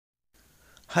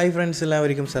Hi friends,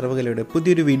 എല്ലാവർക്കും സർവകലയുടെ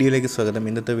പുതിയൊരു വീഡിയോയിലേക്ക് സ്വാഗതം.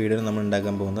 ഇന്നത്തെ വീഡിയോയിൽ നമ്മൾ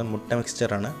ഉണ്ടാക്കാൻ പോകുന്നത് മുട്ട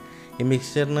മിക്സ്ചറാണ്. ഈ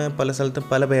മിക്സ്ചറിന് പല സ്ഥലത്തും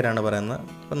പല പേരാണ് പറയുന്നത്.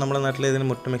 അപ്പോൾ നമ്മുടെ നാട്ടിൽ ഇതിന്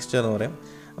മുട്ട മിക്സ്ചർ എന്ന് പറയും.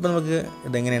 അപ്പോൾ നമുക്ക്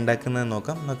ഇതെങ്ങനെ ഉണ്ടാക്കുന്നതെന്ന്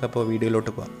നോക്കാം. നമുക്കപ്പോൾ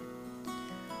വീഡിയോയിലോട്ട് പോകാം.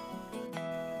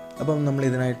 അപ്പം നമ്മൾ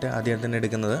ഇതിനായിട്ട് ആദ്യം തന്നെ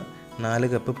എടുക്കുന്നത്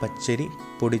 4 കപ്പ് പച്ചരി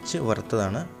പൊടിച്ച്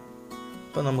വറുത്തതാണ്.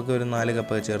 അപ്പോൾ നമുക്ക് ഒരു 4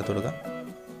 കപ്പ് ചേർത്ത് കൊടുക്കാം.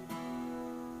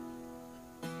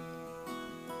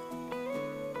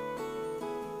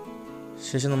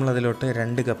 ശേഷം നമ്മൾ അതിലോട്ട്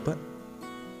 2 കപ്പ്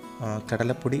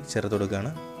കടലപ്പൊടി ചേർത്ത്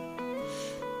കൊടുക്കുകയാണ്.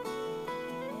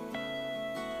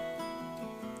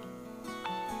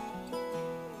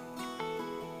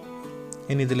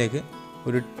 ഇനി ഇതിലേക്ക്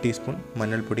 1 ടീസ്പൂൺ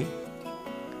മഞ്ഞൾപ്പൊടി,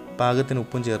 പാകത്തിന്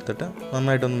ഉപ്പും ചേർത്തിട്ട്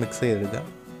നന്നായിട്ടൊന്ന് മിക്സ് ചെയ്തെടുക്കാം.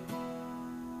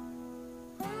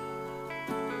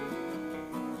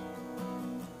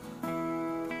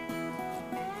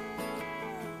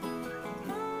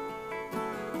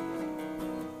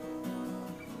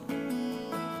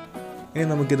 ഇനി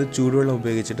നമുക്കിത് ചൂടുവെള്ളം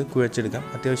ഉപയോഗിച്ചിട്ട് കുഴച്ചെടുക്കാം.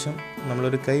 അത്യാവശ്യം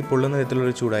നമ്മളൊരു കൈ പൊള്ളുന്ന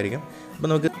വിധത്തിലുള്ളൊരു ചൂടായിരിക്കും. അപ്പോൾ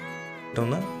നമുക്ക്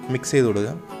ഒന്ന് മിക്സ് ചെയ്ത്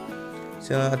കൊടുക്കാം.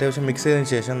 അത്യാവശ്യം മിക്സ് ചെയ്തതിന്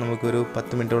ശേഷം നമുക്കൊരു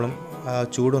 10 മിനിറ്റോളം ആ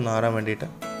ചൂടൊന്ന് ആറാൻ വേണ്ടിയിട്ട്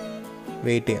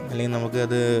വെയിറ്റ് ചെയ്യാം. അല്ലെങ്കിൽ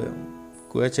നമുക്കത്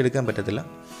കുഴച്ചെടുക്കാൻ പറ്റത്തില്ല.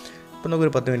 അപ്പോൾ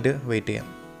നമുക്കൊരു 10 മിനിറ്റ് വെയിറ്റ് ചെയ്യാം.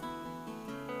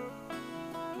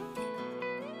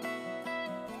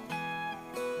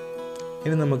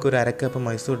 ഇനി നമുക്കൊരു 1/2 കപ്പ്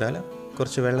മൈസൂർ ഡാൽ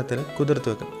കുറച്ച് വെള്ളത്തിൽ കുതിർത്ത്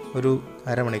വെക്കാം. ഒരു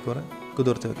അരമണിക്കൂർ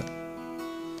കുതിർത്ത് വെക്കാം.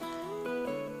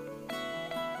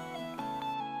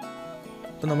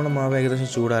 അപ്പോൾ നമ്മുടെ മാവ് ഏകദേശം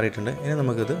ചൂടാറിയിട്ടുണ്ട്. ഇനി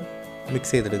നമുക്കിത്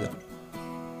മിക്സ് ചെയ്തെടുക്കാം.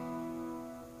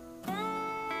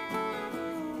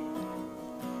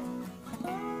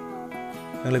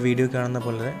 നിങ്ങൾ വീഡിയോ കാണുന്ന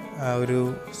പോലെ ആ ഒരു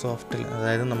സോഫ്റ്റിൽ,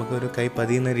 അതായത് നമുക്കൊരു കൈ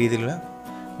പതിയുന്ന രീതിയിലുള്ള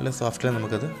നല്ല സോഫ്റ്റിൽ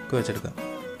നമുക്കത് കുഴച്ചെടുക്കാം.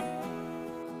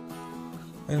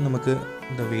 ഇനി നമുക്ക്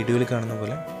വീഡിയോയിൽ കാണുന്ന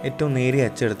പോലെ ഏറ്റവും നേരിയ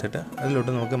അച്ചെടുത്തിട്ട്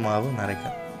അതിലോട്ട് നമുക്ക് മാവ്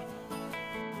നിറയ്ക്കാം.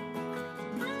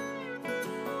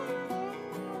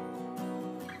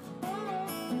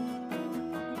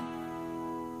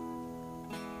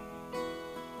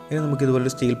 ഇനി നമുക്കിതുപോലെ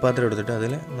ഒരു സ്റ്റീൽ പാത്രം എടുത്തിട്ട്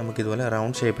അതിൽ നമുക്കിതുപോലെ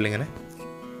റൗണ്ട് ഷേപ്പിൽ ഇങ്ങനെ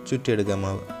ചുറ്റിയെടുക്കാം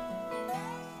മാവ്.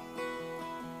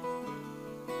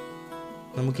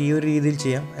 നമുക്ക് ഈ ഒരു രീതിയിൽ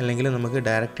ചെയ്യാം, അല്ലെങ്കിൽ നമുക്ക്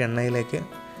ഡയറക്റ്റ് എണ്ണയിലേക്ക്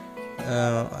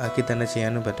ആക്കി തന്നെ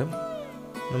ചെയ്യാനും പറ്റും.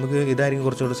 നമുക്ക് ഇതായിരിക്കും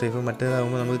കുറച്ചുകൂടി സേഫ്.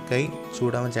 മറ്റേതാകുമ്പോൾ നമുക്ക് കൈ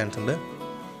ചൂടാവാൻ ചാൻസ് ഉണ്ട്.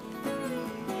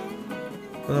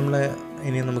 അപ്പോൾ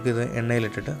ഇനി നമുക്കിത്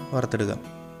എണ്ണയിലിട്ടിട്ട് വറുത്തെടുക്കാം.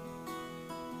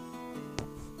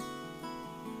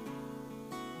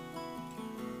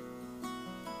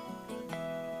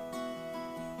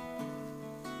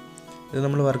 ഇത്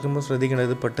നമ്മൾ വറുക്കുമ്പോൾ ശ്രദ്ധിക്കേണ്ടത്,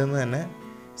 ഇത് പെട്ടെന്ന് തന്നെ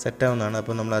സെറ്റാവുന്നതാണ്.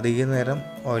 അപ്പോൾ നമ്മൾ അധികം നേരം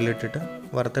ഓയിലിട്ടിട്ട്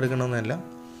വറുത്തെടുക്കണമെന്നല്ല.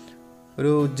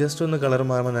 ഒരു ജസ്റ്റ് ഒന്ന് കളർ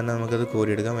മാറുമ്പോൾ തന്നെ നമുക്കത്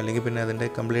കോരിയെടുക്കാം. അല്ലെങ്കിൽ പിന്നെ അതിൻ്റെ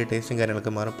കംപ്ലീറ്റ് ടേസ്റ്റും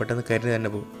കാര്യങ്ങളൊക്കെ മാറും. പെട്ടെന്ന് കരിഞ്ഞ്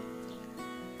തന്നെ പോകും.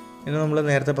 ഇനി നമ്മൾ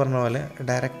നേരത്തെ പറഞ്ഞ പോലെ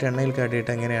ഡയറക്റ്റ് എണ്ണയിൽ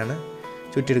കാട്ടിയിട്ട് എങ്ങനെയാണ്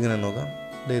ചുറ്റിയെടുക്കുന്നതെന്ന് നോക്കാം.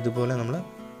 ഇതുപോലെ നമ്മൾ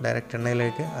ഡയറക്റ്റ്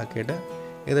എണ്ണയിലേക്ക് ആക്കിയിട്ട്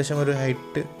ഏകദേശം ഒരു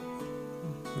ഹൈറ്റ്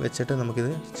വെച്ചിട്ട്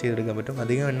നമുക്കിത് ചെയ്തെടുക്കാൻ പറ്റും.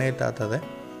 അധികം എണ്ണയിൽ താത്താതെ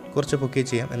കുറച്ച് പൊക്കി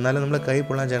ചെയ്യാം. എന്നാലും നമ്മൾ കൈ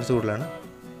പൊള്ളാൻ ചാൻസ് കൂടുതലാണ്.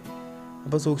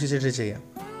 അപ്പോൾ സൂക്ഷിച്ചിട്ട് ചെയ്യാം.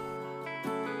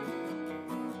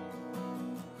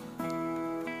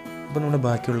 അപ്പോൾ നമ്മൾ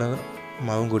ബാക്കിയുള്ള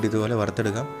മാവും കൂടി ഇതുപോലെ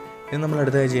വറുത്തെടുക്കാം. ഇനി നമ്മൾ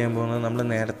അടുത്തായി ചെയ്യാൻ പോകുന്നത്, നമ്മൾ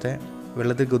നേരത്തെ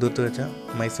വെള്ളത്തിൽ കുതിർത്ത് വെച്ച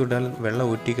മൈസൂർ ഡാൽ വെള്ളം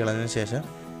ഊറ്റി കളഞ്ഞതിന് ശേഷം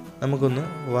നമുക്കൊന്ന്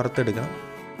വറുത്തെടുക്കണം.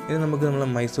 ഇനി നമുക്ക്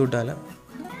മൈസൂർ ഡാൽ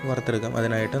വറുത്തെടുക്കാം.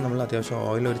 അതിനായിട്ട് നമ്മൾ അത്യാവശ്യം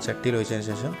ഓയിൽ ഒരു ചട്ടിയിൽ ഒഴിച്ചതിന്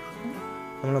ശേഷം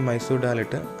നമ്മൾ മൈസൂർ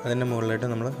ഡാലിട്ട് അതിൻ്റെ മുകളിലായിട്ട്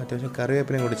നമ്മൾ അത്യാവശ്യം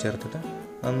കറിവേപ്പിലയും കൂടി ചേർത്തിട്ട്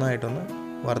നന്നായിട്ടൊന്ന്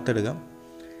വറുത്തെടുക്കാം.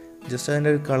 ജസ്റ്റ് അതിൻ്റെ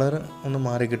ഒരു കളർ ഒന്ന്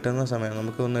മാറി കിട്ടുന്ന സമയം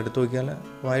നമുക്ക് ഒന്ന് എടുത്തു നോക്കിയാൽ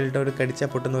വായിലിട്ട് ഒരു കടിച്ചാൽ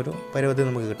പൊട്ടുന്ന ഒരു പരുവത്തിൽ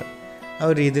നമുക്ക് കിട്ടും. ആ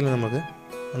ഒരു രീതിയിൽ നമുക്ക്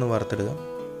ഒന്ന് വറുത്തെടുക്കാം.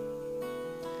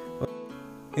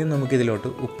 ഇനി നമുക്കിതിലോട്ട്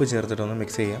ഉപ്പ് ചേർത്തിട്ടൊന്ന്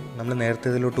മിക്സ് ചെയ്യാം. നമ്മൾ നേരത്തെ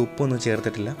ഇതിലോട്ട് ഉപ്പൊന്നും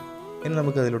ചേർത്തിട്ടില്ല. ഇനി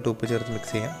നമുക്കതിലോട്ട് ഉപ്പ് ചേർത്ത്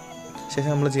മിക്സ് ചെയ്യാം. ശേഷം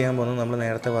നമ്മൾ ചെയ്യാൻ പോകുന്നത്, നമ്മൾ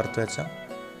നേരത്തെ വറുത്ത് വെച്ച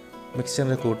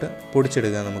മിക്സ്ചറിൻ്റെ കൂട്ട്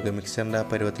പൊടിച്ചെടുക്കാം. നമുക്ക് മിക്സ്ചറിൻ്റെ ആ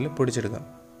പരുവത്തിൽ പൊടിച്ചെടുക്കാം.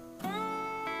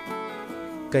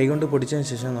 കൈകൊണ്ട് പൊടിച്ചതിന്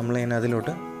ശേഷം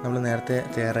അതിലോട്ട് നമ്മൾ നേരത്തെ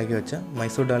തയ്യാറാക്കി വെച്ച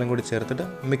മൈസൂർ ഡാലും കൂടി ചേർത്തിട്ട്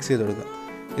മിക്സ് ചെയ്ത് കൊടുക്കുക.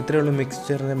 ഇത്രയേ ഉള്ളൂ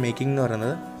മിക്സ്ചറിൻ്റെ മേക്കിംഗ് എന്ന്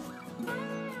പറയുന്നത്.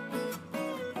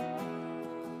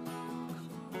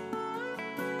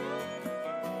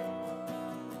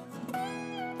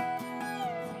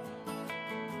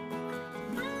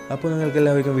 അപ്പോൾ നിങ്ങൾക്ക്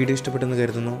എല്ലാവർക്കും വീഡിയോ ഇഷ്ടപ്പെട്ടെന്ന്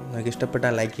കരുതുന്നു. നിങ്ങൾക്ക്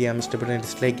ഇഷ്ടപ്പെട്ടാൽ ലൈക്ക് ചെയ്യാം, ഇഷ്ടപ്പെട്ടാൽ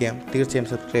ഡിസ്ലൈക്ക് ചെയ്യാം, തീർച്ചയായും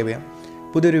സബ്സ്ക്രൈബ് ചെയ്യാം.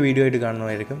 പുതിയൊരു വീഡിയോ ആയിട്ട്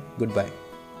കാണുന്നതായിരിക്കും. Good bye.